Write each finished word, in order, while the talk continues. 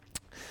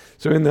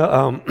So in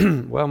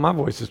the, well, my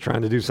voice is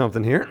trying to do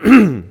something here.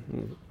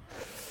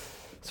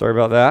 Sorry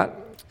about that.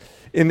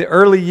 In the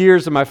early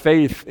years of my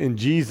faith in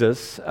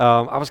Jesus,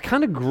 I was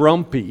kind of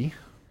grumpy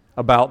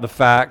about the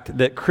fact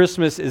that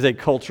Christmas is a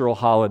cultural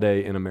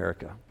holiday in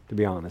America, to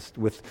be honest,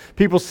 with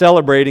people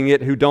celebrating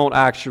it who don't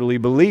actually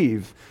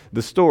believe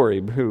the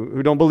story,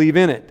 who don't believe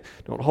in it,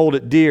 don't hold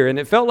it dear. And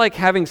it felt like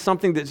having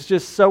something that's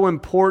just so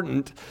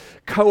important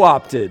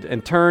co-opted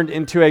and turned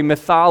into a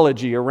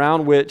mythology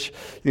around which,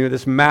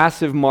 this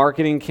massive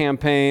marketing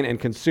campaign and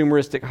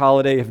consumeristic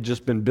holiday have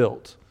just been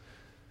built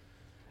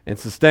and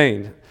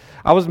sustained.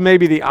 I was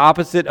maybe the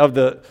opposite of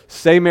the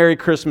say Merry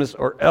Christmas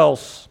or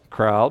else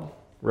crowd,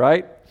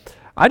 right?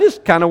 I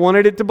just kind of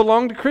wanted it to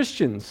belong to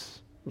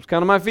Christians. It was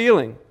kind of my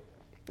feeling.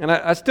 And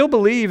I still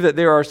believe that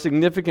there are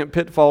significant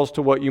pitfalls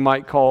to what you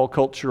might call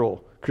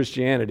cultural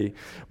Christianity.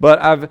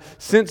 But I've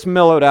since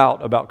mellowed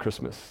out about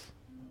Christmas.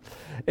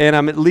 And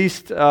I'm at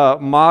least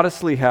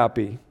modestly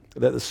happy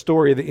that the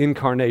story of the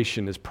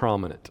incarnation is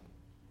prominent,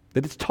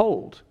 that it's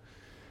told,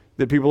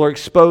 that people are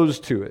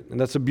exposed to it. And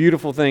that's a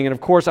beautiful thing. And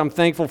of course, I'm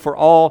thankful for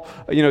all,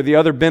 the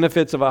other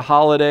benefits of a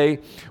holiday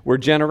where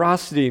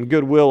generosity and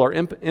goodwill are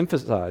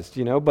emphasized,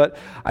 But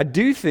I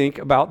do think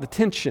about the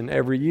tension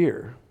every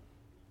year.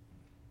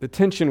 The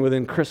tension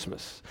within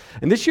Christmas.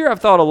 And this year I've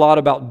thought a lot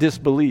about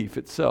disbelief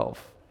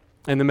itself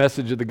and the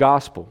message of the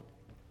gospel.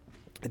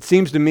 It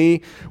seems to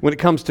me when it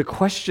comes to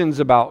questions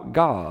about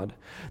God,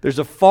 there's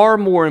a far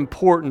more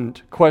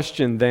important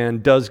question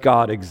than does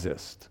God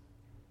exist?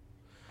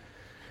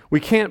 We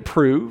can't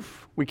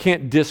prove, we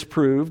can't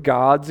disprove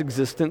God's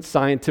existence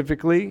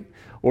scientifically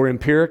or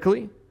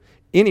empirically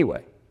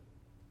anyway.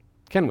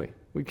 Can we?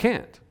 We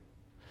can't.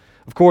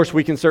 Of course,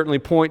 we can certainly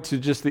point to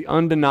just the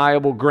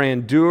undeniable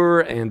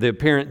grandeur and the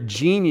apparent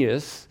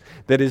genius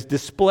that is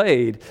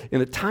displayed in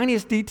the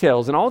tiniest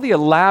details and all the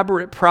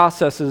elaborate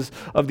processes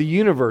of the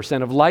universe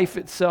and of life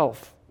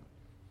itself.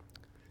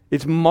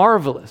 It's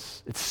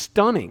marvelous. It's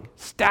stunning,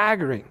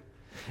 staggering.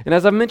 And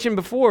as I mentioned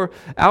before,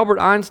 Albert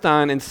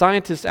Einstein and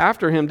scientists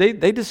after him,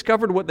 they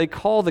discovered what they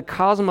call the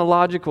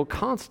cosmological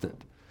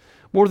constant.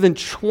 More than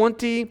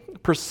 20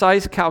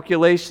 precise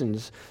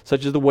calculations,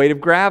 such as the weight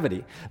of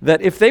gravity,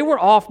 that if they were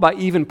off by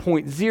even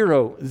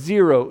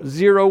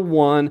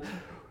 0.0001,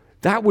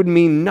 that would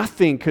mean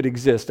nothing could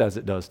exist as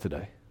it does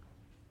today.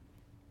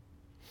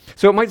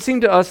 So it might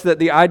seem to us that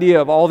the idea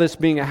of all this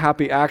being a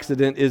happy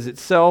accident is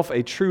itself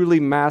a truly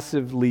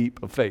massive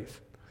leap of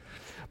faith.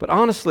 But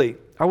honestly,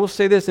 I will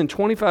say this, in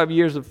 25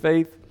 years of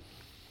faith,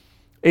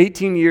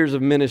 18 years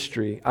of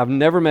ministry, I've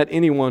never met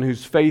anyone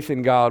whose faith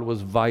in God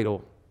was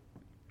vital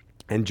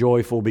and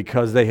joyful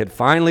because they had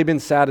finally been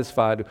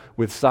satisfied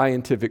with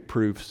scientific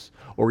proofs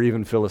or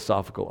even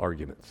philosophical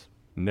arguments.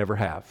 Never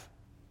have.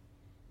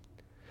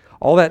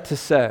 All that to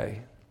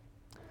say,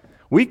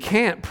 we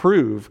can't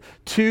prove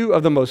two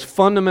of the most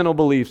fundamental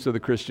beliefs of the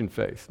Christian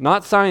faith,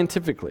 not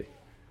scientifically,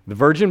 the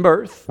virgin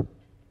birth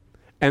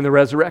and the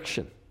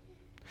resurrection.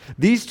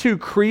 These two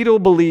creedal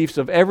beliefs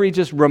of every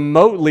just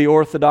remotely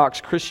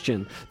orthodox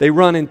Christian, they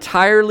run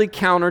entirely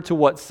counter to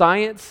what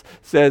science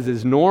says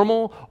is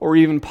normal or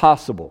even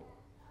possible.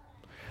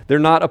 They're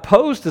not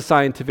opposed to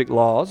scientific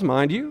laws,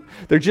 mind you.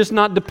 They're just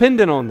not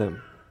dependent on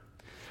them.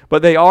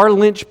 But they are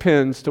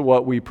linchpins to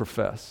what we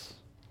profess.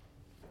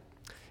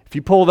 If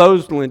you pull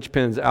those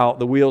linchpins out,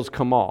 the wheels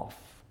come off,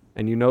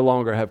 and you no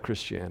longer have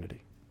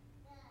Christianity.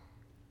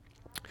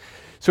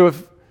 So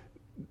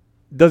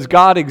does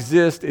God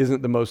exist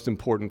isn't the most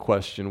important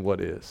question, what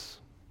is?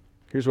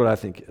 Here's what I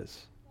think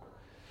is.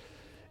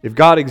 If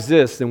God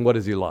exists, then what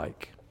is He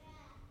like?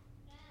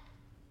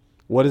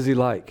 What is He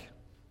like?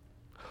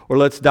 Or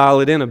let's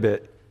dial it in a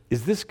bit.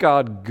 Is this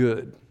God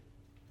good?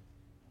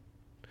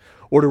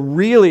 Or to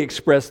really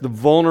express the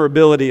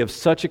vulnerability of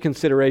such a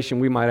consideration,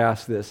 we might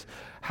ask this.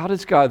 How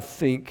does God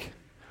think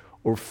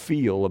or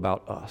feel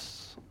about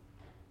us?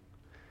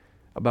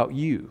 About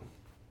you?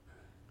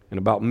 And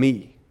about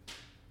me?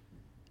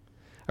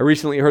 I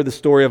recently heard the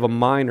story of a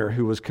miner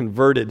who was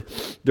converted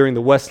during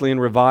the Wesleyan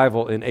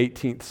revival in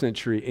 18th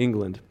century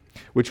England,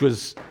 which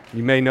was,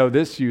 you may know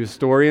this, you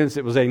historians,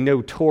 it was a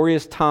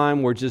notorious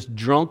time where just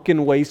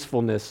drunken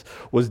wastefulness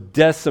was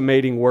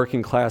decimating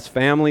working class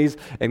families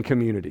and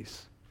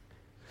communities.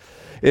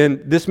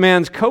 And this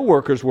man's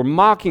co-workers were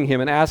mocking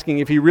him and asking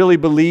if he really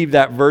believed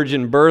that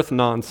virgin birth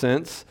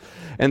nonsense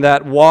and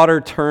that water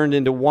turned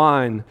into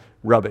wine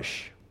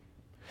rubbish.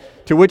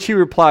 To which he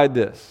replied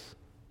this: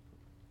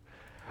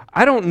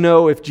 I don't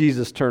know if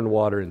Jesus turned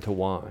water into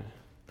wine,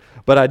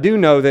 but I do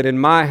know that in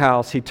my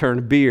house He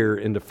turned beer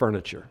into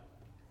furniture.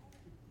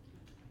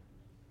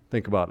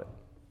 Think about it.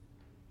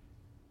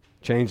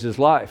 Changed his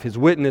life. His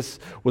witness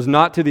was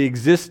not to the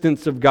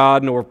existence of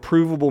God nor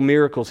provable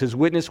miracles. His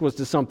witness was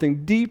to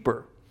something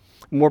deeper,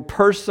 more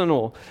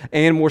personal,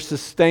 and more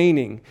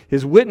sustaining.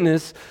 His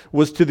witness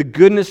was to the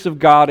goodness of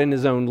God in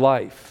his own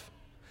life,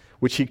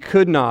 which he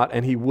could not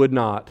and he would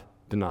not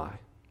deny.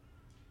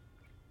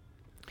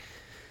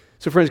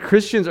 So friends,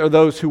 Christians are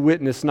those who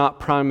witness not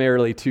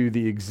primarily to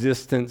the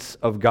existence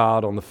of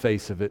God on the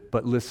face of it,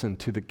 but listen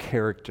to the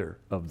character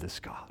of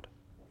this God.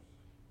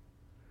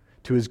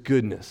 to his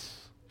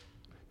goodness,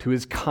 to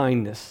his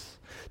kindness,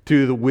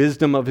 to the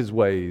wisdom of his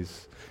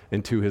ways,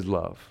 and to his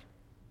love.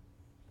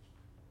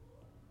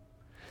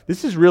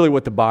 This is really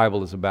what the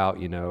Bible is about,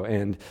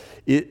 and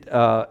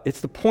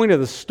it's the point of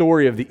the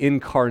story of the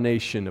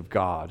incarnation of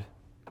God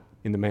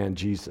in the man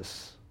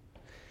Jesus.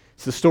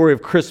 It's the story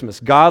of Christmas.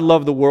 God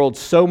loved the world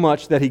so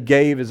much that he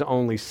gave his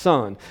only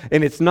son.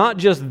 And it's not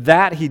just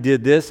that he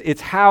did this, it's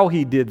how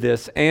he did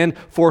this, and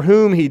for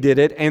whom he did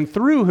it, and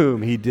through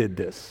whom he did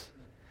this.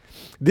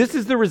 This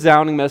is the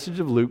resounding message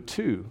of Luke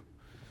 2.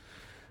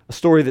 A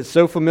story that's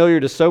so familiar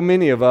to so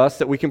many of us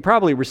that we can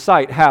probably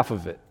recite half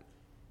of it.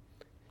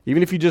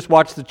 Even if you just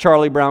watch the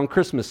Charlie Brown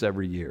Christmas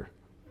every year.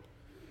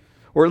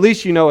 Or at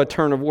least you know a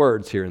turn of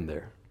words here and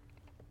there.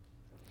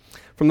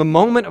 From the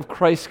moment of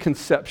Christ's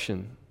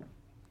conception,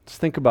 let's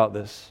think about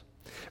this.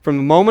 From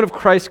the moment of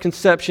Christ's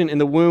conception in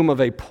the womb of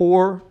a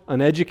poor,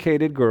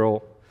 uneducated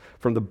girl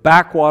from the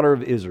backwater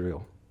of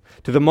Israel,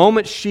 to the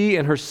moment she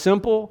and her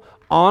simple,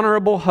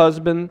 honorable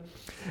husband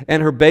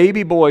and her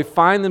baby boy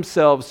find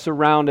themselves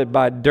surrounded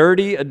by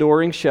dirty,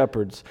 adoring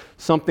shepherds,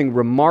 something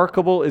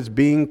remarkable is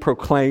being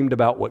proclaimed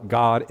about what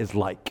God is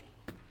like,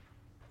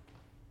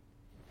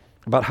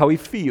 about how he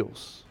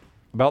feels,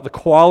 about the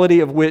quality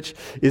of which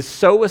is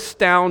so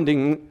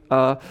astounding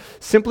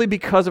simply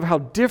because of how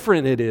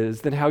different it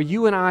is than how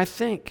you and I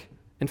think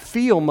and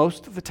feel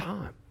most of the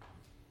time,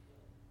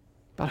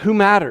 about who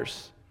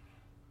matters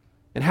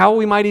and how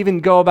we might even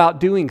go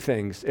about doing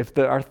things if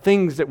our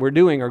things that we're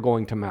doing are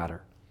going to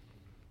matter.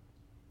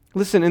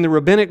 Listen, in the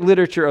rabbinic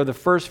literature of the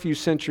first few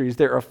centuries,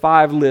 there are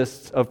 5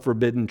 lists of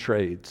forbidden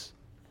trades.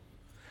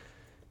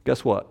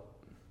 Guess what?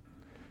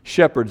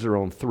 Shepherds are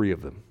on 3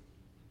 of them.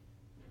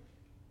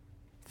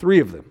 3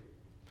 of them.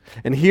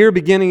 And here,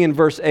 beginning in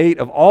verse 8,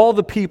 of all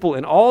the people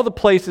in all the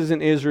places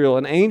in Israel,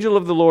 an angel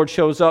of the Lord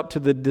shows up to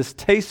the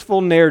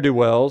distasteful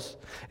ne'er-do-wells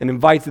and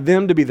invites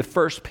them to be the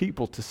first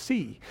people to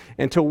see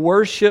and to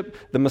worship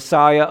the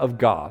Messiah of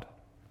God.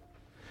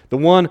 The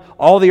one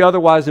all the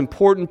otherwise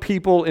important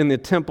people in the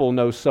temple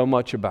know so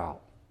much about.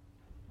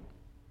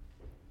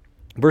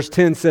 Verse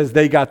 10 says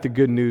they got the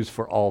good news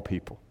for all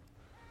people.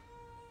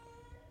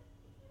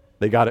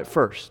 They got it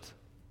first.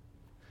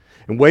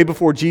 And way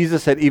before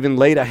Jesus had even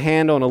laid a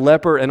hand on a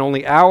leper, and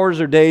only hours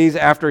or days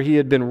after he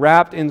had been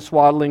wrapped in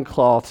swaddling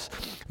cloths,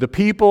 the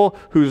people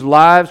whose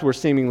lives were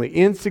seemingly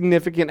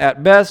insignificant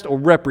at best or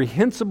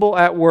reprehensible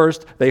at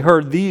worst, they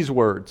heard these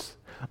words,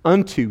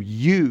 "Unto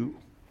you.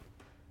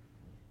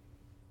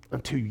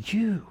 Unto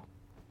you."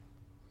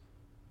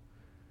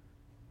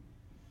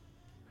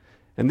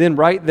 And then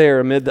right there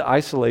amid the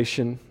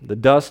isolation, the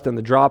dust and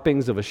the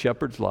droppings of a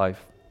shepherd's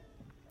life,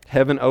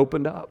 heaven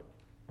opened up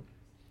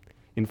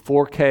in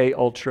 4K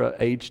Ultra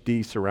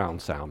HD surround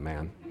sound,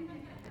 man.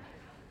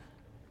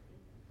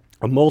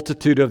 A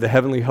multitude of the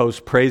heavenly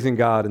hosts praising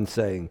God and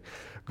saying,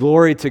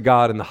 "Glory to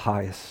God in the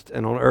highest,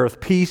 and on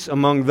earth peace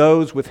among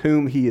those with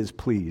whom he is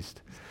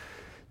pleased."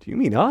 Do you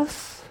mean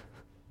us?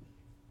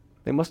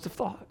 They must have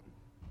thought.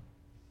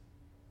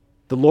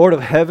 The Lord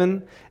of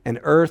heaven and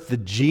earth, the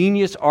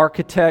genius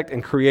architect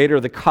and creator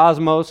of the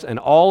cosmos and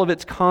all of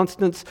its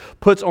constants,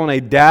 puts on a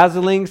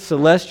dazzling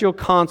celestial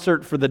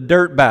concert for the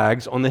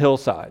dirtbags on the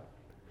hillside.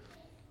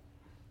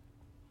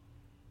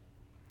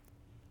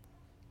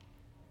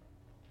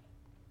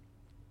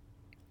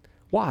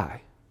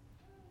 Why?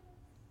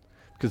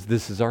 Because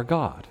this is our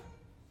God.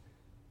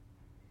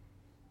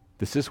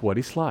 This is what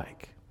he's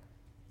like.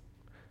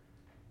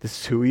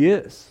 This is who he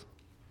is.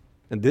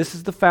 And this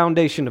is the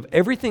foundation of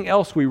everything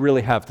else we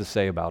really have to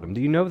say about him.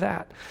 Do you know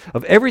that?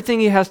 Of everything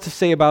he has to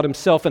say about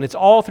himself, and it's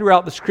all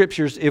throughout the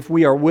scriptures if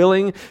we are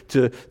willing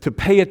to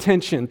pay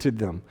attention to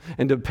them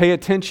and to pay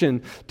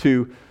attention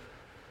to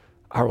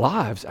our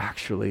lives,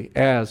 actually,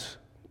 as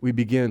we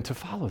begin to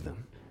follow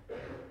them.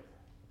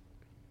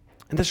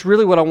 And that's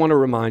really what I want to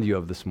remind you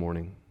of this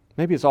morning.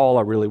 Maybe it's all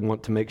I really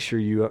want to make sure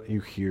you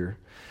hear.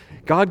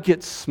 God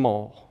gets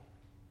small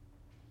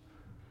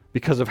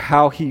because of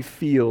how he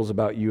feels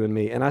about you and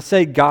me. And I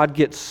say God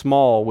gets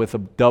small with a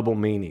double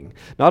meaning.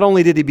 Not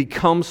only did he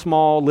become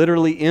small,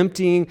 literally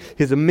emptying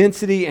his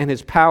immensity and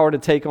his power to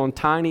take on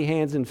tiny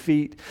hands and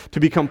feet, to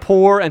become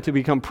poor and to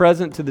become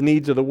present to the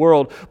needs of the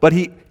world, but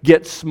he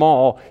gets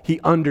small. He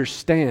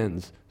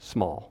understands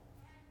small.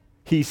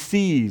 He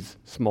sees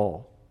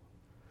small.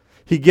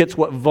 He gets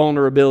what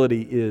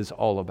vulnerability is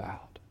all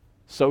about.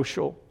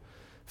 Social,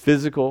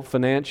 physical,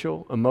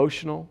 financial,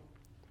 emotional,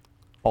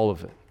 all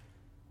of it.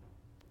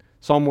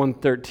 Psalm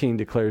 113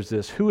 declares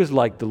this, "Who is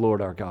like the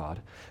Lord our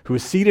God, who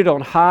is seated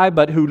on high,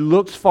 but who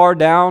looks far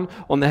down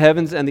on the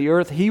heavens and the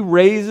earth? He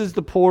raises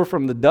the poor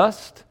from the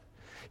dust.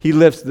 He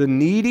lifts the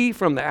needy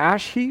from the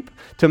ash heap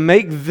to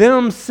make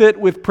them sit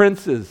with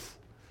princes,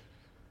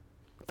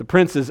 the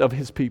princes of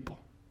his people."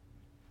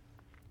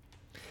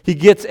 He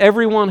gets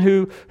everyone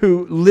who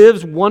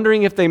lives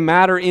wondering if they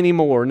matter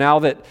anymore now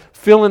that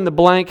fill in the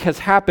blank has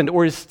happened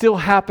or is still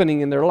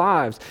happening in their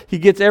lives. He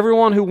gets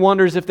everyone who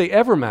wonders if they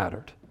ever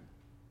mattered.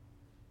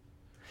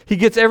 He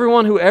gets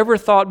everyone who ever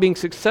thought being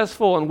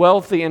successful and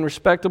wealthy and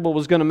respectable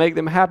was going to make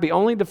them happy,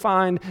 only to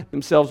find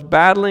themselves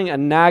battling a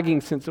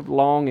nagging sense of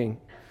longing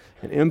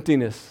and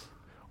emptiness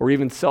or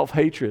even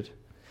self-hatred.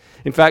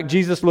 In fact,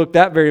 Jesus looked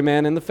that very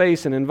man in the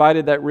face and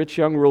invited that rich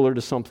young ruler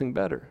to something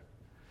better.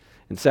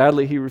 And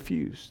sadly, he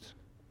refused.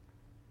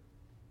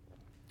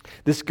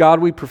 This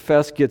God we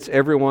profess gets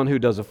everyone who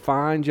does a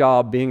fine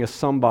job being a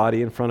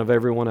somebody in front of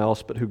everyone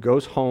else, but who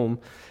goes home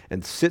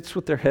and sits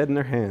with their head in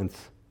their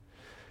hands,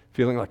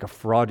 feeling like a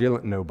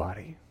fraudulent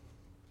nobody.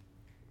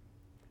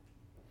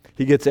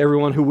 He gets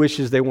everyone who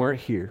wishes they weren't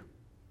here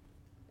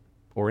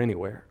or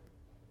anywhere.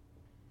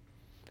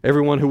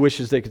 Everyone who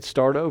wishes they could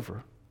start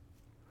over.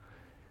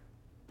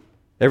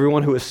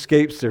 Everyone who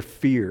escapes their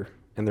fear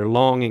and their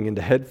longing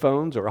into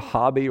headphones or a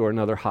hobby or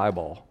another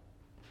highball.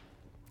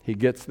 He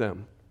gets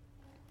them.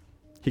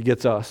 He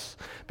gets us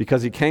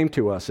because he came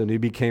to us and he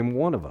became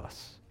one of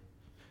us.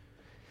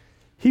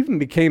 He even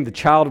became the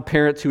child of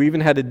parents who even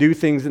had to do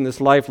things in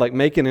this life like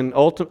making an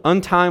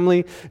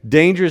untimely,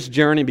 dangerous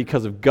journey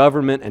because of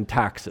government and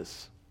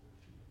taxes.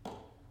 And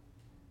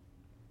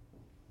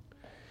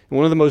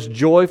one of the most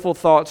joyful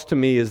thoughts to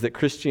me is that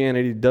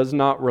Christianity does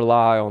not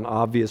rely on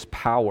obvious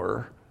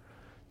power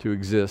to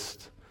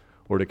exist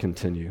or to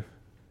continue.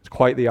 It's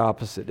quite the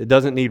opposite. It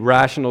doesn't need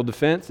rational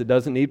defense. It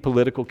doesn't need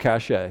political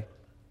cachet.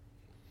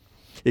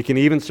 It can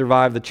even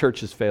survive the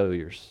church's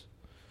failures.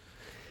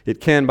 It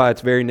can, by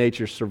its very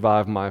nature,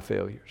 survive my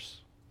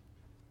failures.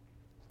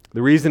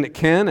 The reason it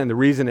can and the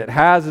reason it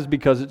has is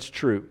because it's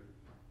true.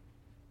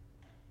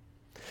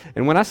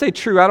 And when I say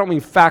true, I don't mean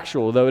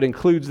factual, though it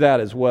includes that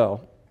as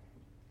well.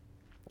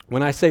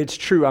 When I say it's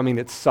true, I mean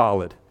it's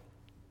solid.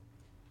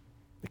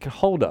 It can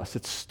hold us.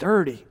 It's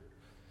sturdy.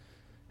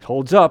 It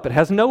holds up. It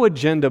has no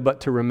agenda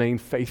but to remain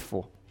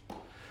faithful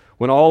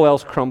when all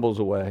else crumbles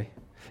away.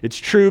 It's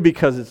true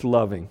because it's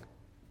loving.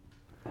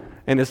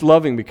 And it's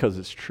loving because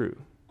it's true.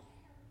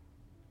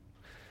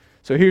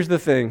 So here's the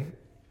thing.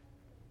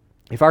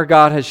 If our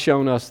God has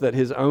shown us that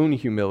his own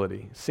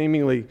humility,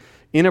 seemingly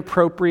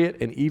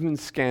inappropriate and even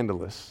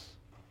scandalous,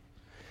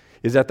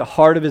 is at the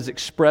heart of his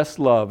expressed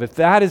love, if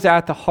that is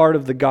at the heart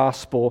of the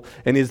gospel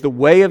and is the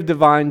way of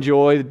divine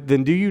joy,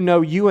 then do you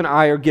know you and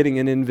I are getting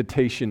an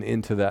invitation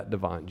into that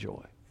divine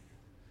joy?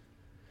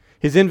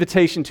 His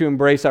invitation to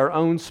embrace our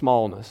own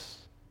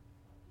smallness,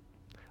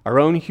 our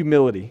own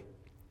humility,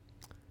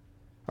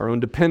 our own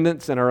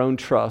dependence and our own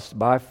trust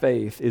by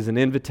faith is an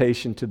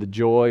invitation to the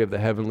joy of the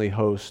heavenly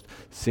host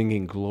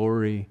singing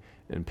glory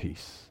and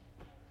peace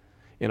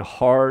in a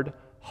hard,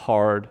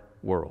 hard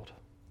world.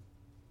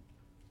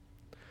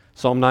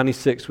 Psalm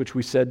 96, which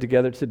we said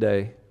together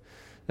today,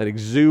 that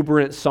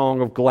exuberant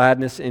song of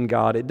gladness in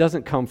God, it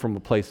doesn't come from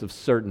a place of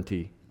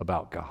certainty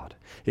about God.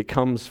 It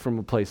comes from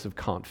a place of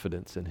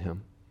confidence in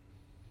him.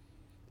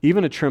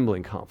 Even a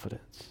trembling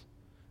confidence,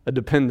 a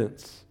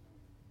dependence.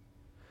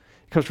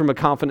 It comes from a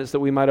confidence that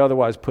we might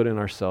otherwise put in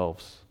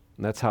ourselves.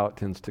 And that's how it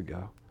tends to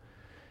go.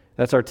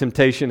 That's our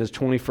temptation as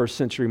 21st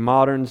century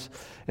moderns.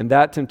 And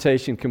that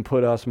temptation can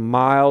put us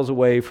miles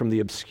away from the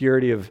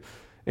obscurity of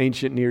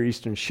ancient Near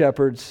Eastern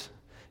shepherds.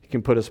 It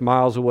can put us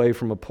miles away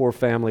from a poor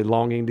family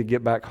longing to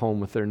get back home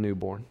with their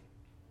newborn.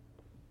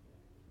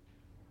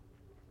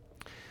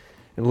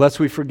 And lest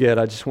we forget,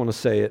 I just want to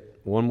say it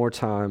one more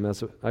time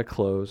as I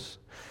close.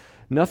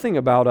 Nothing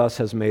about us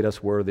has made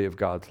us worthy of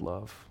God's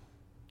love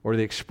or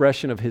the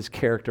expression of his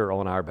character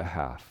on our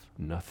behalf.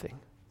 Nothing.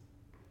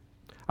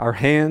 Our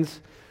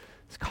hands,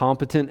 as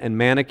competent and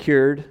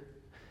manicured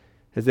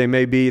as they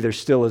may be, they're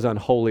still as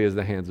unholy as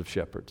the hands of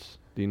shepherds.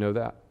 Do you know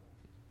that?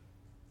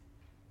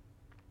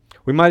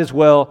 We might as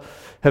well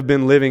have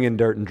been living in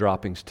dirt and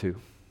droppings too.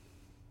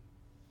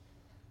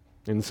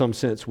 In some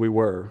sense, we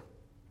were.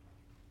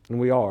 And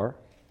we are.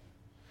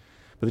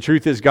 But the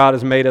truth is, God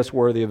has made us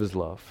worthy of his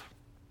love.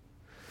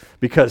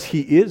 Because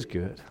he is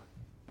good.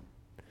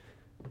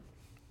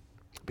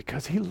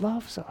 Because he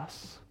loves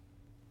us.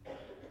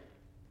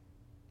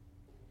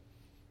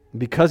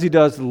 Because he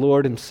does, the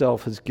Lord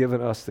himself has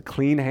given us the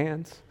clean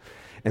hands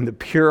and the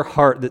pure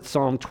heart that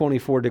Psalm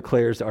 24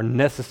 declares are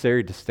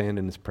necessary to stand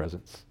in his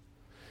presence.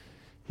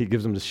 He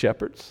gives them to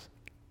shepherds.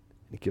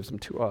 He gives them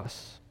to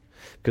us.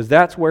 Because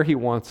that's where he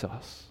wants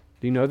us.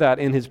 Do you know that?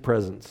 In his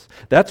presence.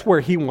 That's where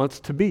he wants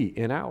to be,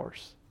 in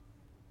ours.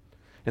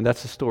 And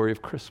that's the story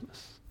of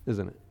Christmas,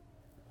 isn't it?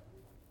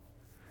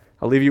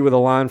 I'll leave you with a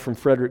line from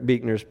Frederick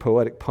Buechner's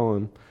poetic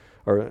poem,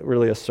 or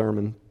really a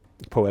sermon,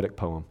 poetic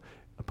poem,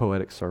 a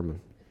poetic sermon.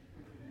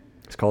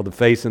 It's called The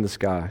Face in the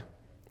Sky.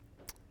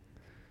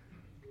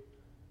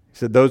 He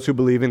said, those who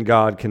believe in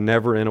God can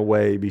never in a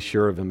way be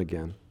sure of him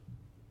again.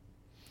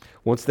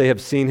 Once they have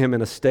seen him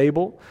in a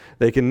stable,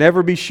 they can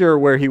never be sure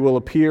where he will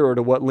appear or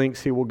to what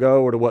lengths he will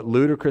go or to what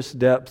ludicrous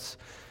depths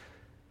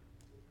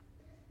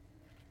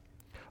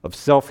of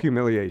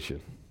self-humiliation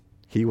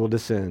he will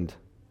descend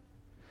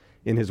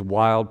in his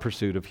wild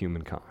pursuit of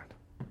humankind.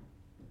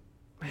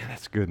 Man,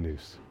 that's good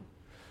news.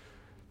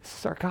 This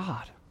is our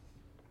God.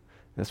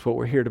 That's what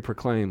we're here to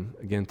proclaim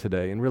again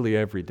today and really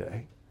every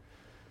day.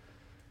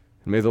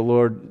 And may the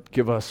Lord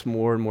give us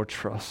more and more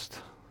trust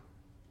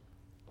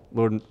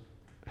Lord,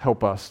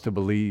 help us to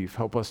believe.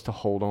 Help us to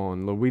hold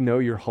on. Lord, we know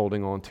you're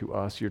holding on to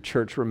us. Your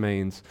church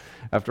remains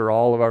after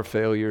all of our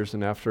failures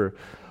and after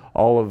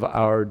all of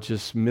our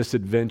just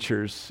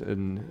misadventures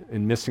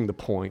and missing the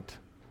point.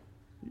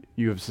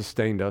 You have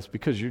sustained us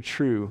because you're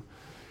true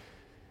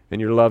and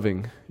you're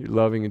loving. You're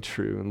loving and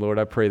true. And Lord,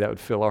 I pray that would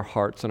fill our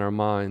hearts and our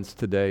minds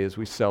today as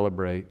we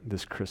celebrate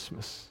this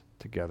Christmas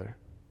together.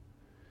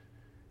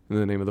 In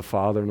the name of the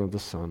Father, and of the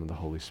Son, and the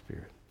Holy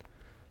Spirit.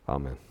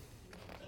 Amen.